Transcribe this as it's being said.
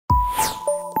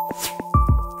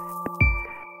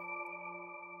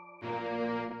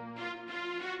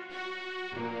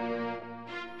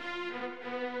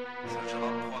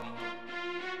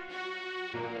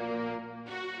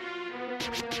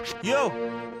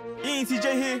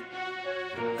ENTJ here.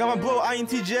 Got my bro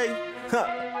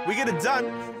INTJ. We get it done.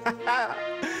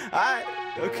 Alright,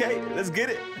 okay, let's get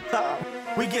it.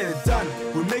 We get it done.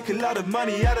 We make a lot of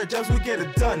money out of jobs, we get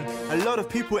it done. A lot of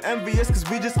people envy us cause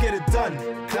we just get it done.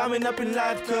 Climbing up in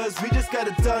life cause we just got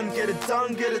it done. Get it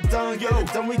done, get it done, get it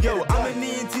done, we get it done. I'm an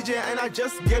ENTJ and I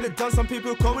just get it done. Some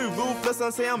people call me ruthless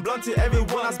and say I'm blunt to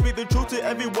everyone. I speak the truth to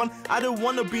everyone. I don't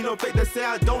wanna be no fake. They say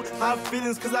I don't have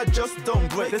feelings cause I just don't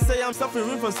break. They say I'm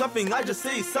suffering from something, I just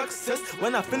say success.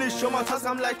 When I finish all my tasks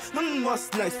I'm like,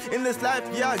 what's next? In this life,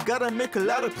 yeah, I gotta make a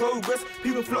lot of progress.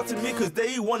 People flock to me cause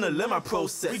they wanna learn my process.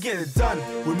 We get it done.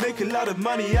 We make a lot of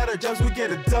money out of jobs, we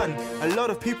get it done. A lot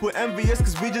of people envy us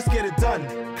cause we just get it done.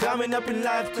 Climbing up in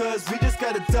life cause we just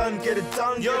got it done. Get it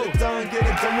done, get it done, get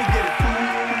it done, we get it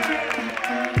done.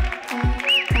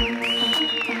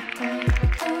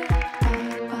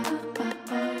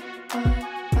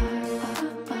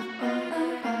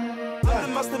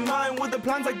 Mastermind with the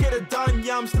plans, I get it done.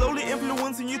 Yeah, I'm slowly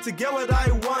influencing you to get what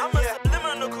I want. I'm a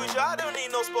subliminal creature, I don't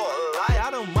need no spotlight. I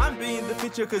don't mind being the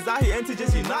feature cause I hate to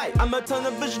just unite. I'm a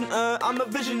tunnel vision, I'm a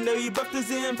visionary.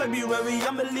 Birthdays in February,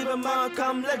 I'm a leave mark,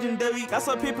 I'm legendary. That's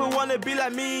why people wanna be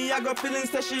like me. I got feelings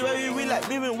tertiary. We like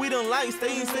moving, we don't like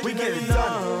staying stationary. We get it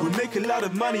done. We make a lot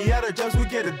of money out of jobs, we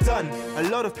get it done. A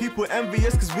lot of people envy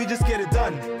us cause we just get it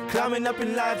done. Climbing up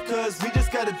in life cause we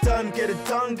just got it done. Get it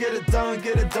done, get it done,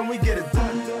 get it done, we get it done.